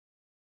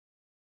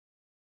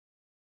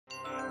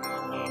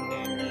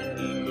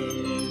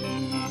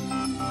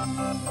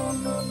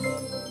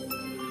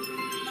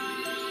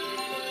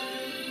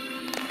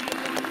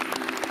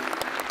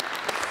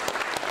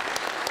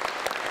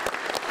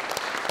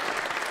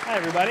Hi,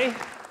 everybody.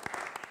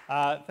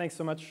 Thanks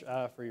so much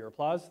for your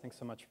applause. Thanks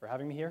so much for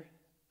having me here.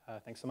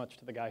 Thanks so much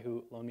to the guy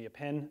who loaned me a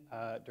pen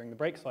during the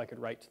break so I could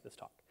write this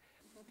talk.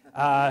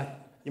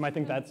 You might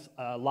think that's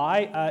a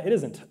lie. It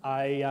isn't.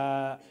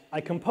 I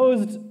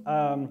composed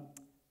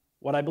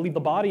what I believe the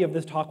body of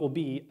this talk will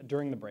be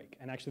during the break,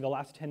 and actually the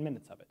last 10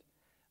 minutes of it.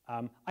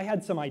 I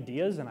had some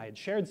ideas, and I had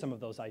shared some of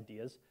those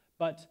ideas,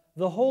 but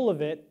the whole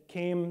of it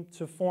came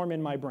to form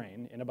in my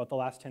brain in about the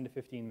last 10 to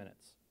 15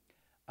 minutes.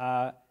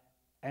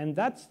 And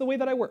that's the way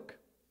that I work.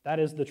 That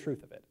is the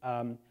truth of it.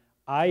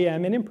 I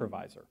am an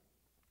improviser.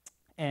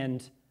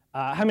 And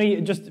how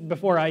many, just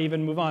before I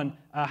even move on,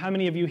 how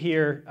many of you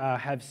here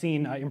have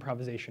seen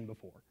improvisation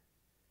before?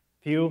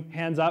 A few,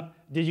 hands up.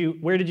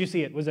 Where did you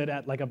see it? Was it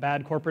at like a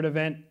bad corporate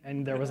event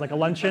and there was like a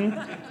luncheon?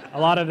 A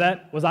lot of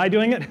that. Was I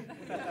doing it?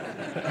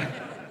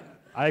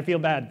 I feel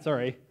bad,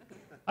 sorry.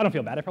 I don't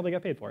feel bad, I probably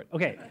got paid for it.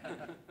 Okay,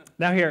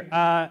 now here.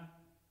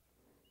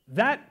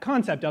 That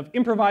concept of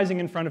improvising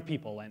in front of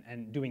people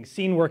and doing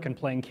scene work and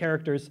playing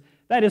characters,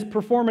 that is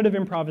performative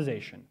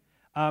improvisation.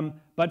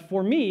 But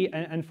for me,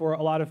 and for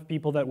a lot of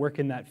people that work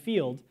in that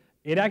field,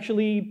 it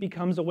actually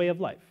becomes a way of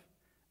life.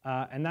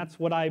 And that's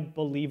what I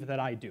believe that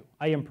I do.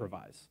 I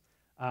improvise.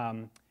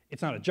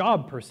 It's not a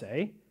job per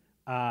se.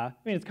 I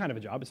mean, it's kind of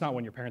a job. It's not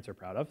one your parents are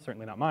proud of,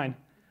 certainly not mine.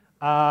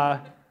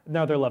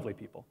 No, they're lovely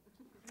people.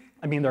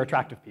 I mean, they're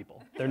attractive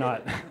people. They're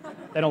not,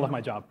 they don't love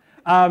my job.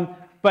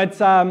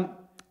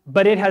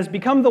 But it has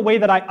become the way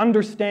that I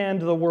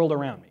understand the world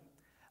around me.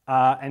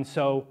 And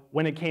so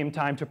when it came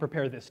time to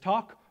prepare this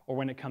talk, or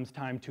when it comes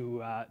time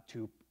to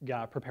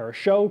prepare a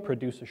show,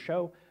 produce a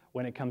show,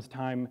 when it comes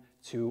time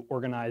to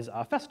organize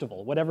a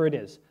festival, whatever it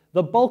is,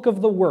 the bulk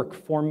of the work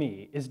for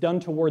me is done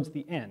towards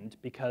the end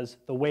because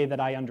the way that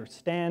I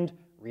understand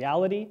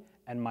reality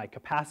and my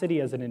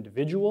capacity as an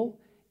individual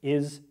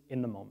is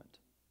in the moment.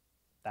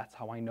 That's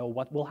how I know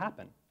what will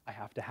happen. I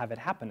have to have it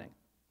happening.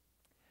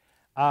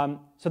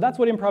 So that's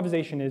what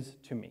improvisation is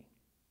to me.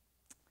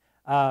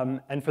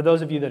 And for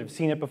those of you that have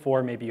seen it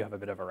before, maybe you have a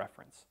bit of a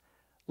reference.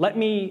 Let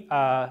me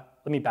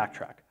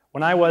backtrack.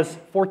 When I was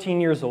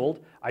 14 years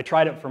old, I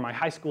tried it for my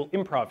high school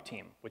improv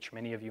team, which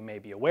many of you may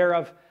be aware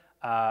of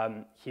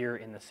here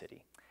in the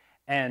city.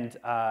 And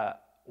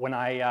when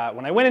I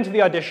went into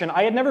the audition,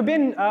 I'd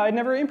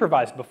never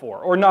improvised before,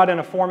 or not in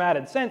a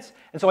formatted sense,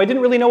 and so I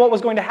didn't really know what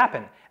was going to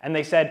happen. And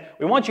they said,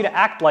 we want you to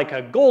act like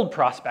a gold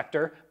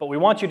prospector, but we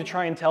want you to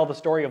try and tell the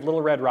story of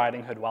Little Red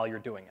Riding Hood while you're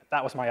doing it.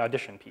 That was my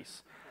audition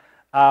piece.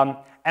 And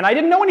I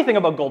didn't know anything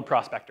about gold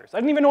prospectors. I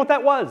didn't even know what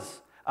that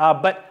was.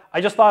 But I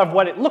just thought of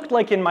what it looked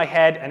like in my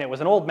head, and it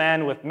was an old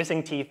man with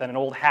missing teeth and an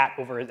old hat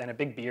over it and a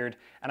big beard.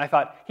 And I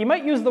thought, he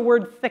might use the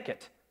word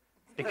thicket.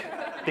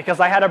 Because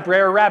I had a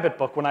Brer Rabbit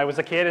book when I was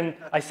a kid,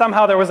 and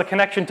somehow there was a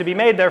connection to be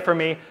made there for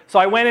me. So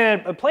I went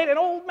in and played an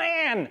old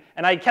man,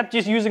 and I kept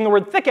just using the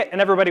word thicket,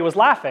 and everybody was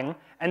laughing.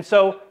 And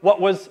so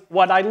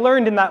what I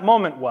learned in that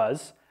moment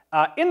was,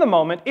 in the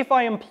moment, if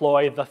I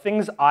employ the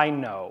things I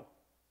know,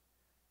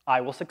 I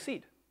will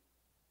succeed.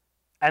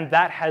 And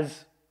that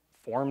has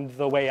formed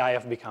the way I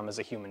have become as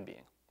a human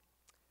being.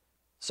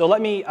 So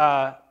let me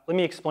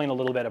explain a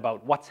little bit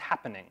about what's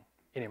happening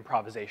in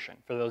improvisation,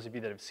 for those of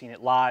you that have seen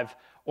it live,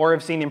 or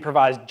have seen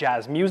improvised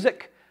jazz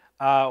music,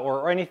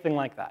 or anything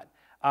like that.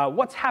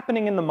 What's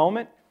happening in the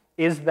moment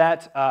is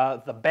that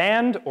the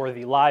band or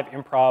the live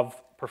improv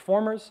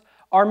performers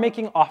are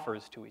making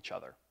offers to each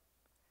other.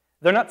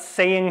 They're not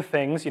saying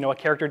things, a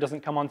character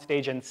doesn't come on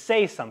stage and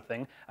say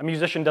something, a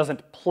musician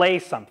doesn't play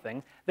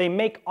something, they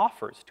make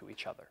offers to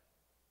each other.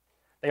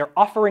 They are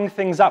offering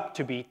things up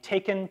to be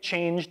taken,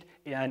 changed,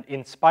 and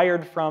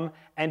inspired from,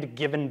 and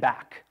given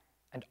back,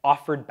 and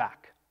offered back.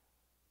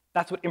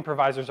 That's what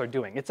improvisers are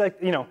doing. It's like,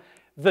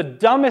 the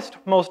dumbest,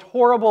 most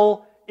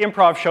horrible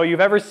improv show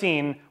you've ever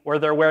seen where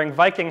they're wearing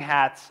Viking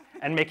hats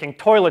and making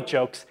toilet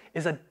jokes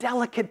is a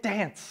delicate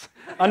dance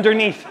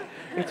underneath.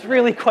 It's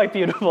really quite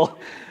beautiful.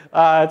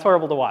 It's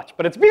horrible to watch,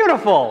 but it's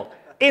beautiful.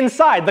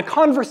 Inside, the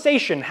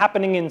conversation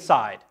happening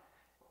inside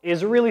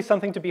is really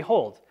something to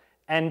behold.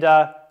 And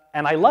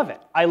I love it.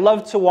 I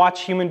love to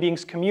watch human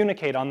beings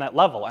communicate on that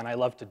level, and I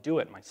love to do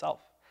it myself.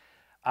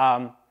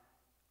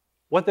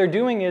 What they're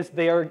doing is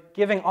they are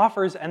giving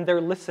offers and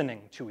they're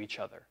listening to each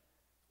other.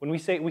 When we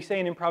say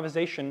in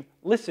improvisation,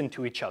 listen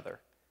to each other.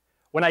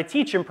 When I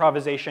teach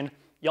improvisation,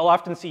 you'll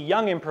often see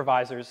young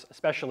improvisers,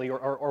 especially,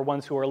 or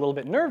ones who are a little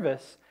bit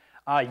nervous,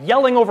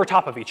 yelling over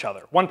top of each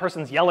other. One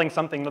person's yelling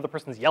something, another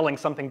person's yelling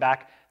something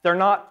back. They're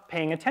not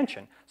paying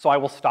attention. So I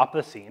will stop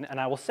the scene and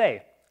I will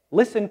say,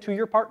 listen to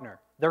your partner.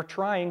 They're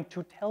trying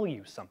to tell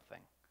you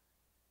something.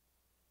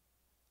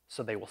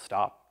 So they will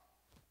stop,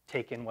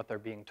 take in what they're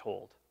being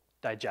told,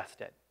 digest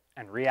it,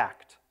 and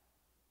react.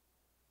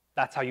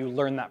 That's how you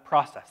learn that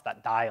process,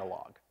 that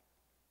dialogue.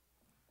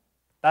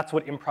 That's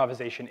what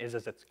improvisation is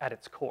at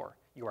its core.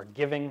 You are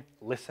giving,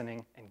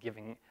 listening,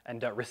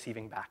 and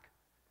receiving back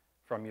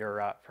from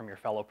your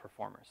fellow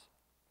performers.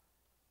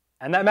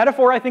 And that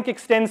metaphor, I think,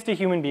 extends to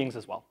human beings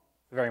as well,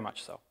 very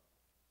much so.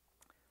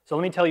 So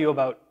let me tell you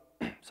about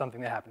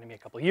something that happened to me a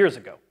couple years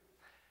ago.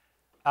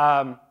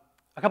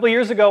 A couple of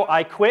years ago,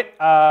 I quit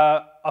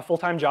a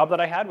full-time job that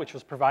I had, which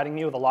was providing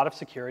me with a lot of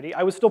security.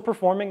 I was still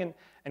performing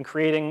and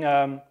creating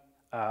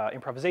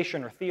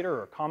improvisation or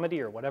theater or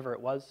comedy or whatever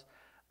it was.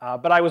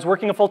 But I was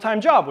working a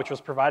full-time job, which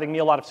was providing me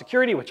a lot of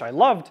security, which I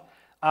loved.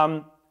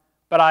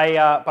 But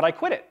I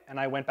quit it, and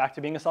I went back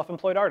to being a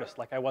self-employed artist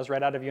like I was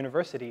right out of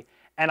university.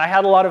 And I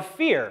had a lot of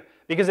fear,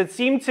 because it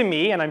seemed to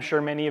me, and I'm sure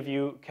many of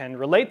you can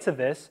relate to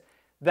this,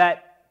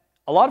 that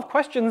a lot of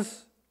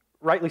questions,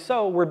 rightly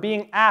so, were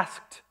being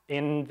asked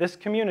in this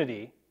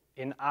community,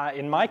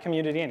 in my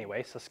community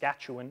anyway,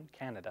 Saskatchewan,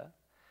 Canada,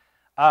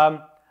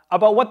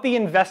 about what the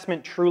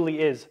investment truly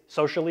is,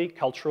 socially,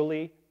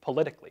 culturally,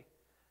 politically,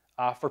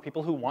 for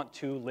people who want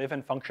to live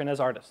and function as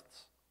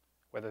artists,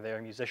 whether they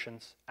are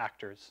musicians,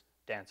 actors,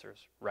 dancers,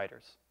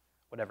 writers,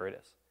 whatever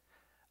it is.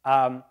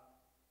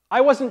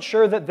 I wasn't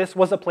sure that this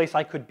was a place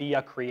I could be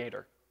a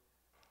creator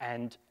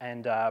and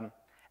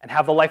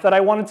have the life that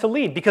I wanted to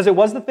lead, because it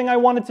was the thing I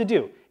wanted to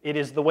do. It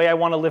is the way I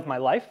want to live my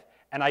life,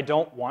 and I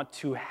don't want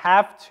to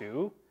have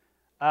to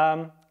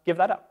give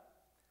that up.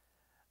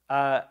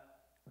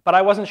 But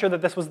I wasn't sure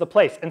that this was the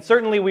place. And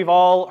certainly we've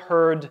all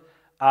heard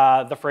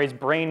the phrase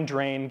brain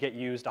drain get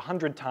used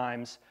 100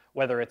 times,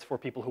 whether it's for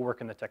people who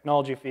work in the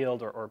technology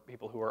field or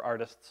people who are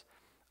artists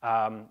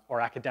or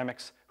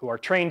academics who are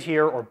trained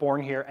here or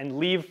born here and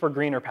leave for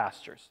greener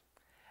pastures.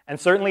 And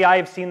certainly I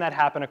have seen that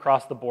happen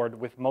across the board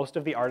with most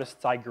of the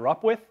artists I grew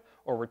up with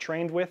or were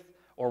trained with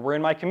or were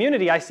in my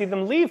community. I see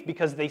them leave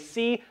because they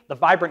see the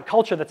vibrant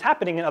culture that's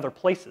happening in other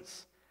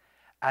places,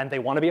 and they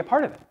want to be a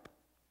part of it.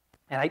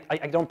 And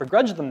I don't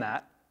begrudge them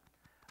that.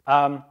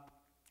 And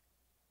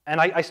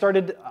I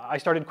started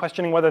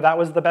questioning whether that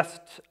was the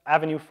best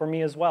avenue for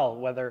me as well,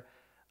 whether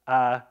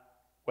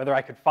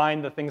I could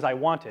find the things I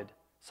wanted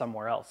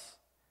somewhere else.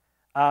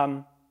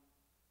 But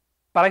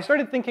I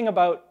started thinking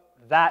about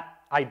that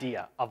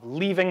idea of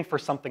leaving for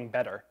something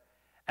better.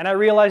 And I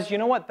realized, you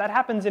know what, that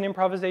happens in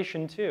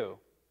improvisation too.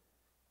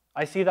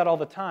 I see that all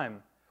the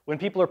time. When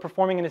people are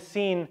performing in a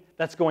scene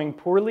that's going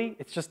poorly,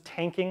 it's just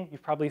tanking.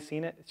 You've probably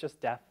seen it. It's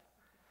just death.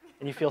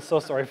 And you feel so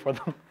sorry for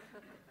them.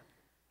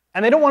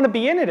 And they don't want to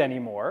be in it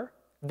anymore.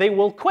 They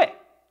will quit.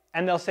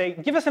 And they'll say,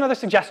 give us another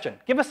suggestion.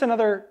 Give us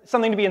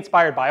something to be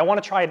inspired by. I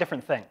want to try a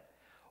different thing.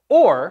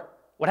 Or,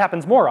 what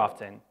happens more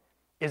often,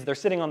 is they're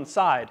sitting on the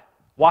side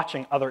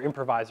watching other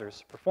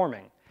improvisers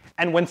performing.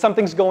 And when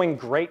something's going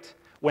great,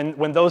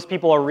 when those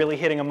people are really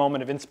hitting a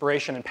moment of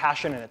inspiration and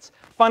passion, and it's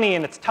funny,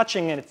 and it's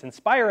touching, and it's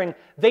inspiring,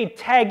 they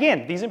tag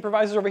in. These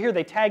improvisers over here,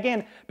 they tag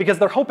in because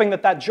they're hoping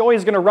that that joy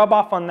is going to rub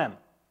off on them.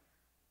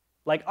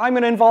 Like, I'm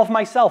going to involve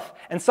myself,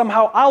 and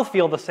somehow I'll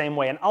feel the same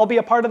way, and I'll be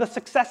a part of the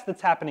success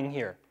that's happening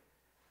here,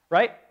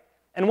 right?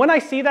 And when I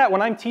see that,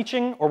 when I'm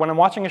teaching, or when I'm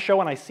watching a show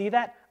and I see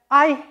that,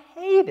 I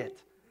hate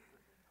it.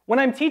 When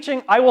I'm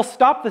teaching, I will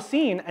stop the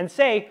scene and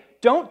say,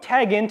 don't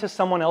tag into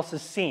someone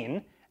else's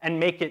scene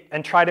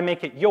and try to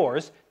make it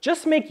yours.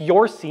 Just make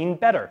your scene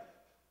better.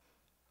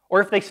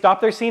 Or if they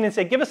stop their scene and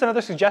say, give us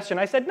another suggestion,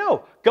 I said,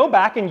 no, go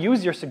back and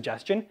use your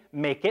suggestion,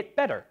 make it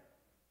better.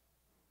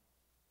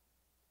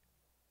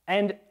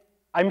 And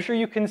I'm sure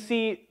you can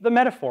see the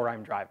metaphor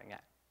I'm driving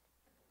at.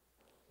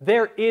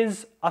 There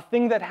is a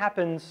thing that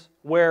happens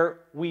where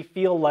we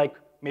feel like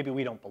maybe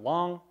we don't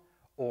belong,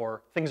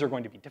 or things are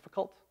going to be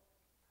difficult,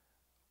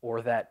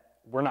 or that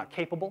we're not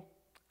capable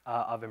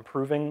of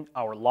improving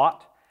our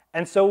lot,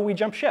 and so we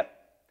jump ship,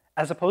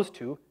 as opposed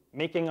to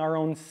making our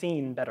own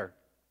scene better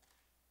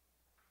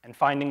and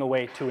finding a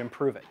way to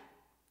improve it.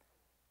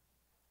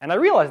 And I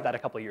realized that a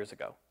couple of years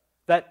ago,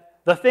 that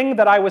the thing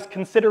that I was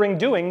considering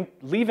doing,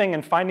 leaving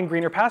and finding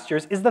greener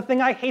pastures, is the thing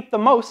I hate the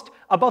most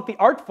about the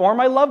art form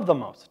I love the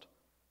most.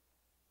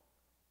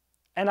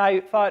 And I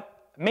thought,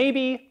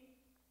 maybe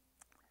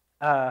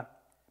the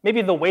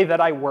way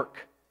that I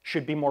work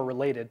should be more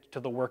related to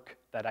the work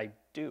that I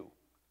do,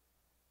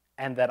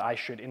 and that I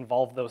should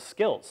involve those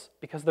skills,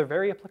 because they're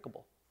very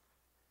applicable.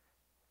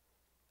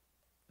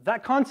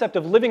 That concept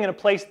of living in a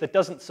place that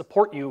doesn't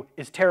support you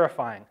is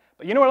terrifying.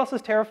 But you know what else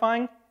is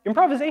terrifying?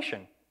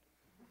 Improvisation.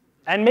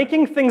 And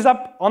making things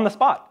up on the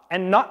spot,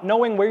 and not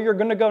knowing where you're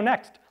going to go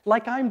next,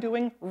 like I'm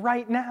doing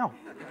right now.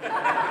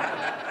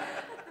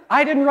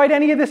 I didn't write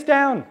any of this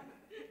down.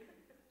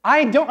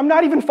 I'm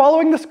not even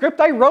following the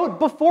script I wrote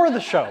before the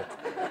show.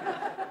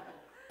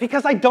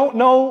 Because I don't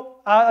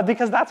know,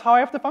 because that's how I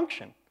have to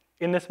function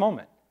in this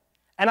moment.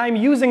 And I'm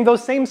using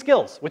those same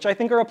skills, which I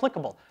think are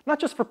applicable, not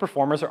just for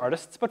performers or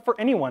artists, but for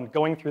anyone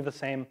going through the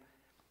same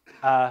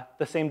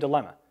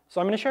dilemma. So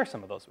I'm going to share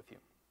some of those with you.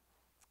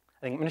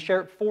 I think I'm going to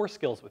share 4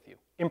 skills with you,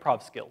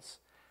 improv skills,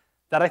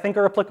 that I think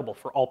are applicable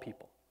for all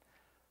people.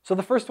 So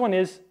the first one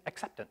is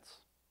acceptance.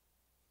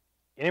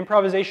 In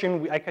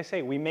improvisation, like I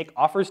say, we make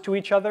offers to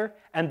each other,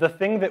 and the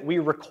thing that we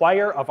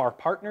require of our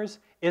partners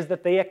is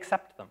that they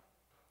accept them,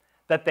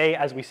 that they,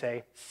 as we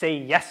say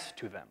yes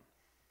to them.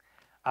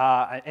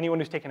 Anyone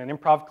who's taken an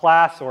improv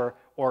class or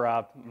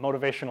a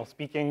motivational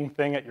speaking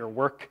thing at your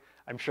work,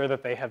 I'm sure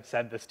that they have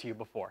said this to you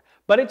before.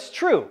 But it's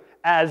true.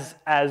 As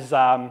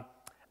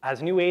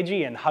new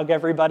agey and hug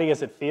everybody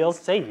as it feels,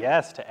 say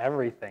yes to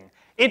everything.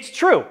 It's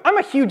true. I'm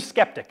a huge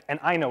skeptic, and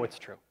I know it's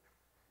true.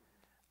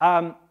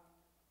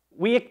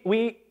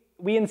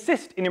 We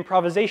insist in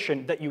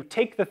improvisation that you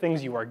take the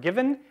things you are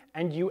given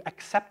and you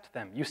accept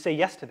them. You say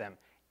yes to them,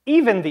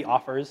 even the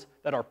offers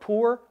that are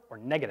poor or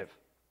negative.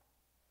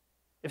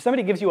 If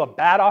somebody gives you a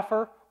bad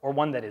offer, or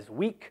one that is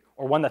weak,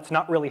 or one that's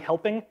not really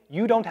helping,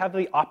 you don't have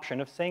the option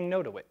of saying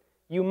no to it.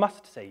 You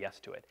must say yes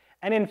to it.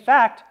 And in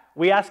fact,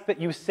 we ask that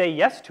you say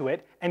yes to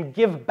it and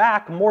give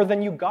back more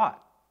than you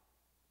got.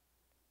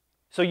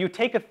 So you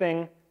take a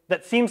thing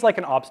that seems like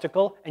an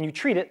obstacle and you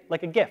treat it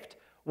like a gift.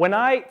 When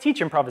I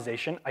teach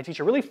improvisation, I teach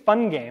a really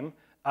fun game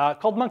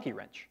called Monkey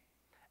Wrench.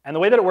 And the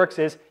way that it works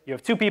is you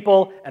have two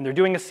people and they're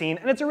doing a scene,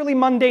 and it's a really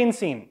mundane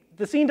scene.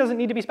 The scene doesn't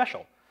need to be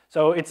special.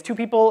 So it's two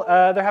people,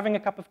 they're having a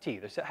cup of tea.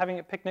 They're having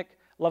a picnic,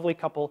 lovely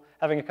couple,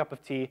 having a cup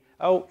of tea.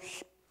 Oh,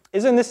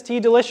 isn't this tea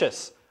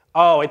delicious?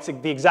 Oh, it's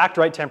the exact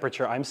right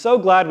temperature. I'm so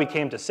glad we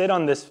came to sit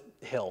on this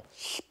hill.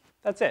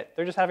 That's it.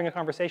 They're just having a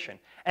conversation.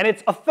 And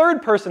it's a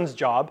third person's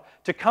job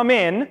to come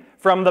in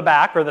from the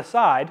back or the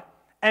side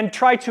and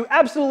try to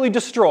absolutely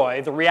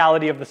destroy the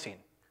reality of the scene.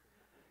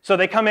 So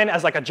they come in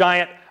as like a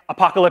giant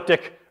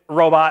apocalyptic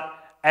robot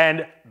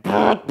and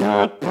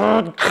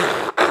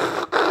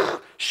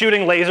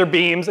shooting laser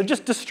beams and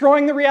just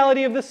destroying the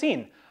reality of the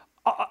scene,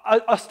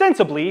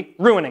 ostensibly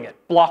ruining it,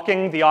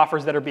 blocking the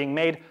offers that are being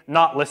made,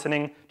 not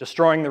listening,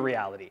 destroying the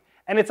reality.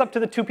 And it's up to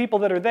the two people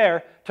that are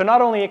there to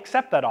not only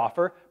accept that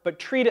offer, but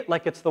treat it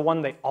like it's the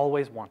one they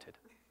always wanted.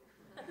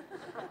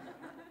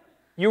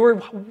 You were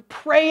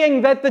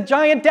praying that the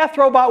giant death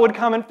robot would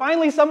come, and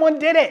finally someone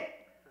did it.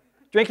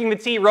 Drinking the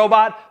tea,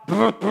 robot,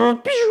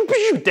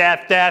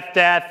 death, death,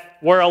 death,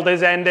 world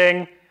is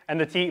ending. And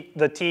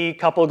the tea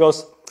couple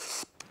goes,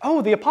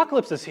 oh, the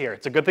apocalypse is here.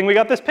 It's a good thing we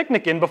got this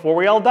picnic in before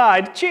we all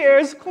died.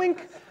 Cheers,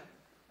 clink.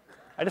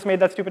 I just made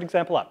that stupid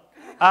example up.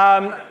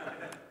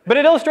 But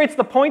it illustrates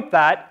the point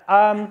that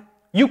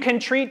you can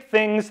treat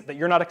things that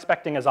you're not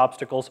expecting as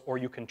obstacles, or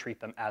you can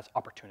treat them as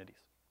opportunities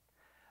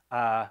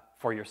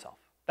for yourself.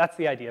 That's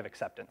the idea of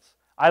acceptance.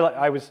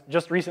 I was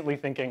just recently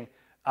thinking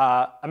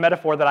a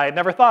metaphor that I had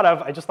never thought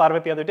of, I just thought of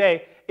it the other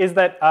day, is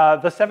that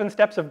the 7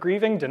 steps of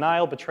grieving,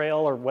 denial, betrayal,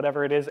 or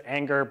whatever it is,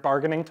 anger,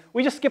 bargaining,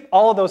 we just skip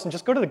all of those and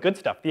just go to the good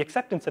stuff, the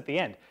acceptance at the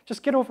end.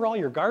 Just get over all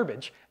your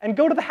garbage and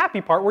go to the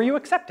happy part where you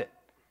accept it.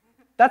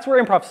 That's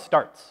where improv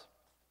starts.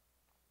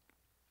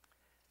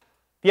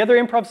 The other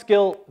improv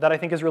skill that I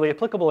think is really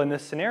applicable in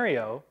this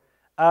scenario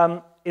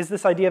is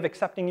this idea of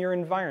accepting your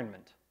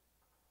environment.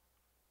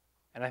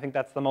 And I think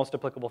that's the most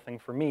applicable thing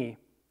for me,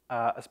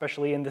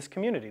 especially in this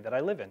community that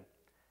I live in.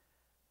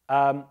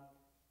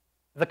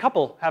 The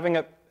couple having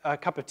a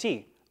cup of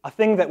tea, a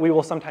thing that we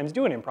will sometimes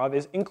do in improv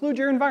is include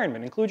your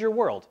environment, include your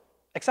world.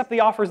 Accept the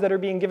offers that are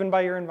being given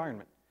by your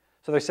environment.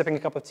 So they're sipping a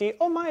cup of tea,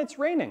 oh my, it's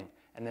raining.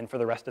 And then for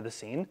the rest of the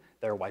scene,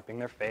 they're wiping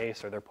their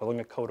face, or they're pulling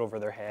a coat over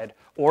their head,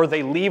 or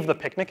they leave the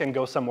picnic and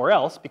go somewhere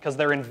else because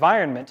their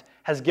environment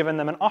has given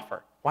them an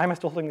offer. Why am I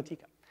still holding the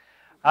teacup?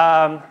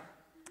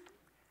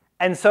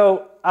 And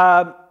so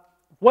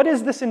what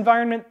is this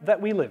environment that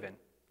we live in?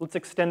 Let's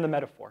extend the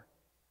metaphor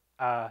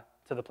to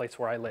the place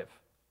where I live.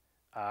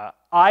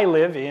 I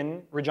live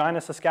in Regina,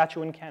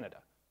 Saskatchewan, Canada.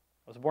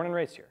 I was born and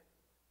raised here.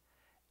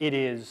 It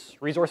is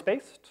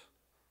resource-based.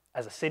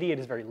 As a city, it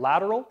is very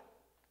lateral,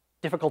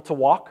 difficult to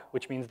walk,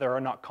 which means there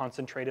are not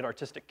concentrated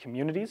artistic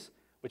communities,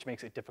 which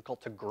makes it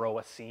difficult to grow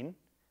a scene.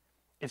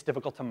 It's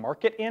difficult to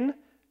market in,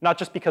 not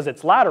just because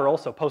it's lateral,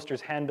 so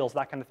posters, handbills,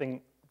 that kind of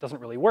thing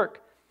doesn't really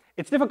work.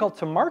 It's difficult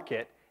to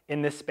market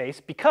in this space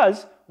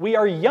because we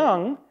are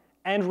young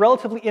and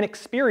relatively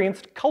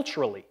inexperienced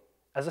culturally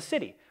as a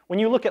city. When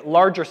you look at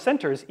larger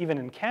centers, even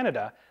in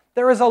Canada,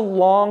 there is a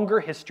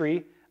longer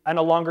history and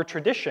a longer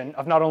tradition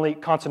of not only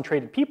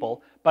concentrated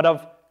people, but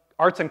of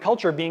arts and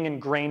culture being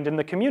ingrained in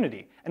the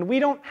community. And we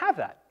don't have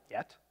that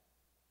yet.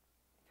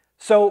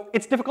 So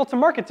it's difficult to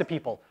market to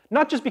people,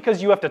 not just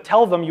because you have to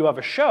tell them you have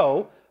a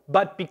show,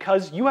 but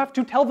because you have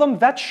to tell them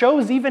that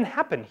shows even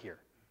happen here.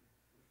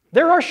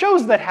 There are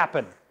shows that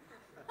happen.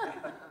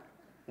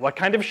 What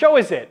kind of show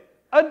is it?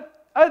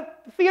 A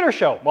theater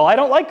show. Well, I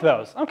don't like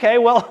those. Okay,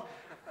 well,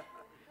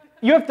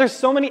 there's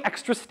so many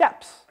extra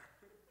steps.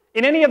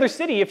 In any other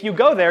city, if you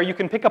go there, you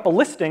can pick up a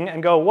listing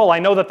and go, well, I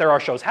know that there are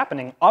shows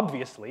happening,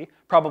 obviously,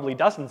 probably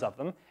dozens of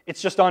them. It's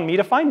just on me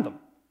to find them.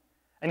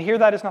 And here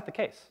that is not the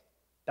case.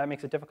 That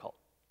makes it difficult.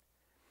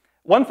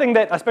 One thing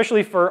that,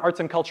 especially for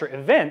arts and culture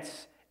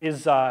events,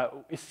 is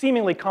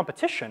seemingly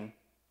competition,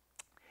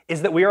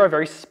 is that we are a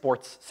very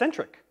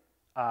sports-centric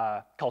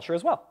culture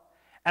as well.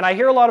 And I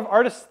hear a lot of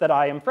artists that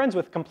I am friends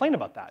with complain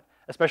about that,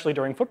 especially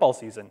during football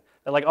season.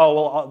 They're like, oh,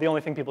 well, the only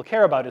thing people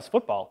care about is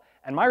football.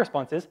 And my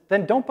response is,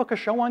 then don't book a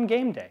show on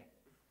game day.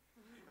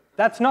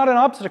 That's not an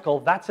obstacle,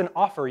 that's an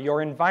offer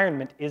your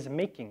environment is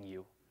making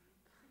you.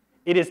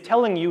 It is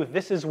telling you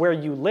this is where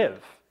you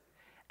live.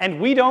 And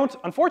we don't,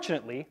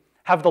 unfortunately,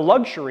 have the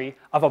luxury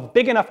of a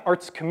big enough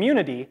arts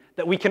community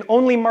that we can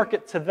only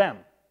market to them.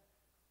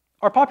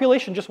 Our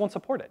population just won't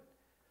support it.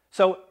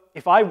 So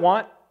if I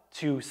want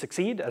to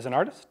succeed as an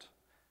artist,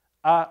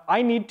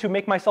 I need to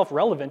make myself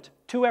relevant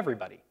to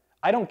everybody.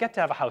 I don't get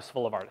to have a house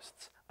full of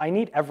artists. I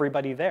need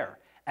everybody there.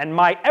 And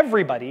my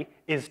everybody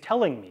is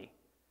telling me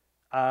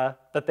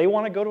that they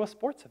want to go to a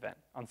sports event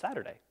on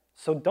Saturday.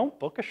 So don't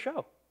book a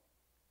show.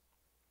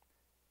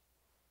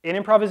 In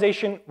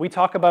improvisation, we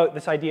talk about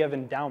this idea of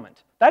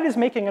endowment. That is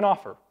making an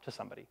offer to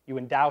somebody. You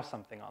endow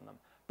something on them.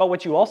 But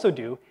what you also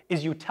do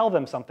is you tell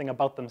them something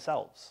about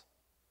themselves.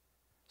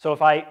 So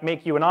if I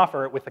make you an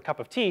offer with a cup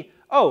of tea,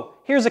 oh,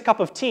 here's a cup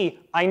of tea,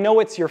 I know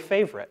it's your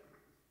favorite.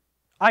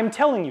 I'm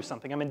telling you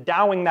something, I'm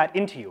endowing that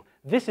into you.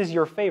 This is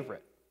your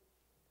favorite.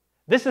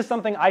 This is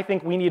something I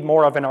think we need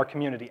more of in our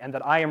community and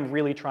that I am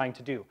really trying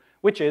to do,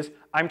 which is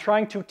I'm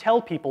trying to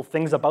tell people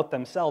things about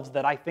themselves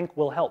that I think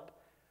will help.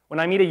 When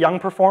I meet a young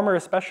performer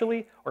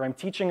especially, or I'm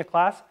teaching a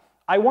class,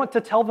 I want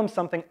to tell them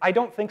something I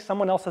don't think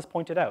someone else has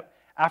pointed out.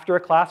 After a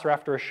class or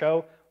after a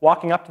show,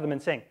 walking up to them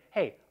and saying,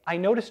 hey, I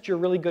noticed you're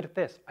really good at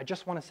this. I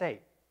just want to say,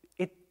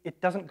 it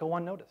doesn't go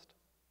unnoticed.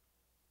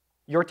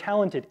 You're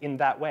talented in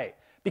that way.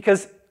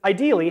 Because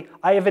ideally,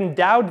 I have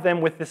endowed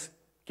them with this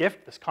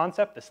gift, this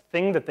concept, this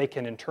thing that they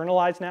can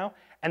internalize now,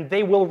 and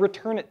they will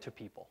return it to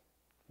people.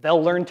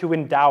 They'll learn to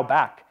endow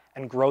back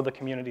and grow the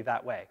community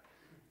that way.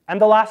 And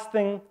the last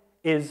thing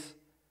is,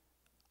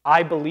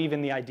 I believe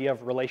in the idea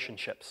of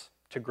relationships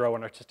to grow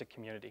an artistic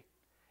community.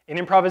 In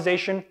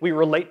improvisation, we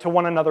relate to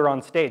one another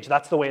on stage.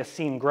 That's the way a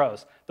scene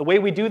grows. The way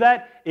we do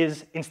that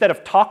is, instead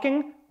of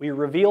talking, we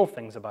reveal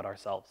things about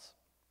ourselves.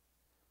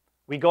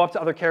 We go up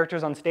to other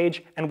characters on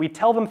stage, and we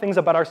tell them things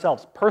about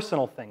ourselves,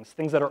 personal things,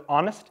 things that are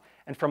honest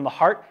and from the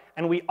heart,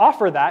 and we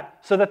offer that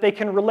so that they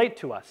can relate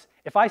to us.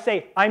 If I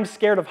say, I'm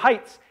scared of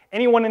heights,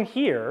 anyone in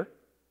here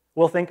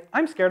will think,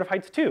 I'm scared of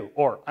heights too,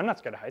 or I'm not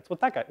scared of heights,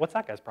 what's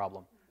that guy's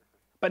problem?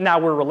 But now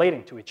we're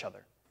relating to each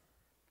other.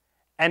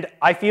 And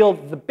I feel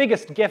the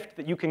biggest gift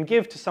that you can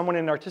give to someone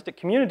in an artistic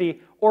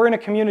community, or in a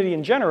community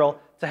in general,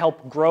 to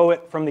help grow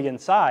it from the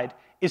inside,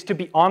 is to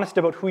be honest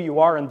about who you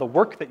are and the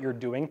work that you're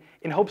doing,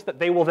 in hopes that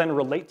they will then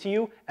relate to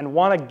you and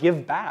want to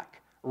give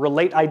back,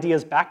 relate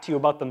ideas back to you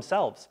about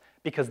themselves,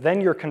 because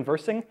then you're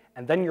conversing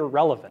and then you're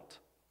relevant.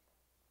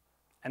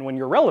 And when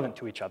you're relevant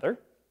to each other,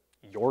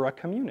 you're a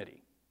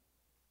community.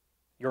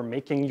 You're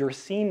making your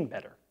scene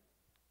better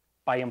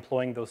by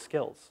employing those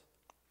skills.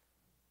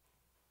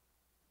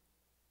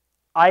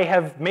 I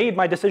have made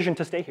my decision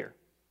to stay here.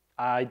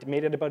 I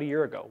made it about a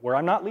year ago, where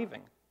I'm not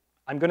leaving.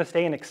 I'm going to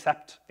stay and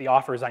accept the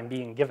offers I'm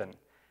being given.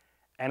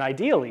 And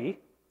ideally,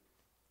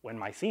 when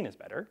my scene is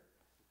better,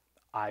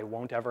 I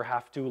won't ever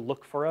have to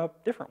look for a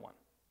different one,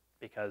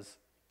 because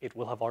it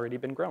will have already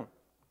been grown.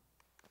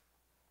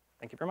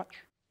 Thank you very much.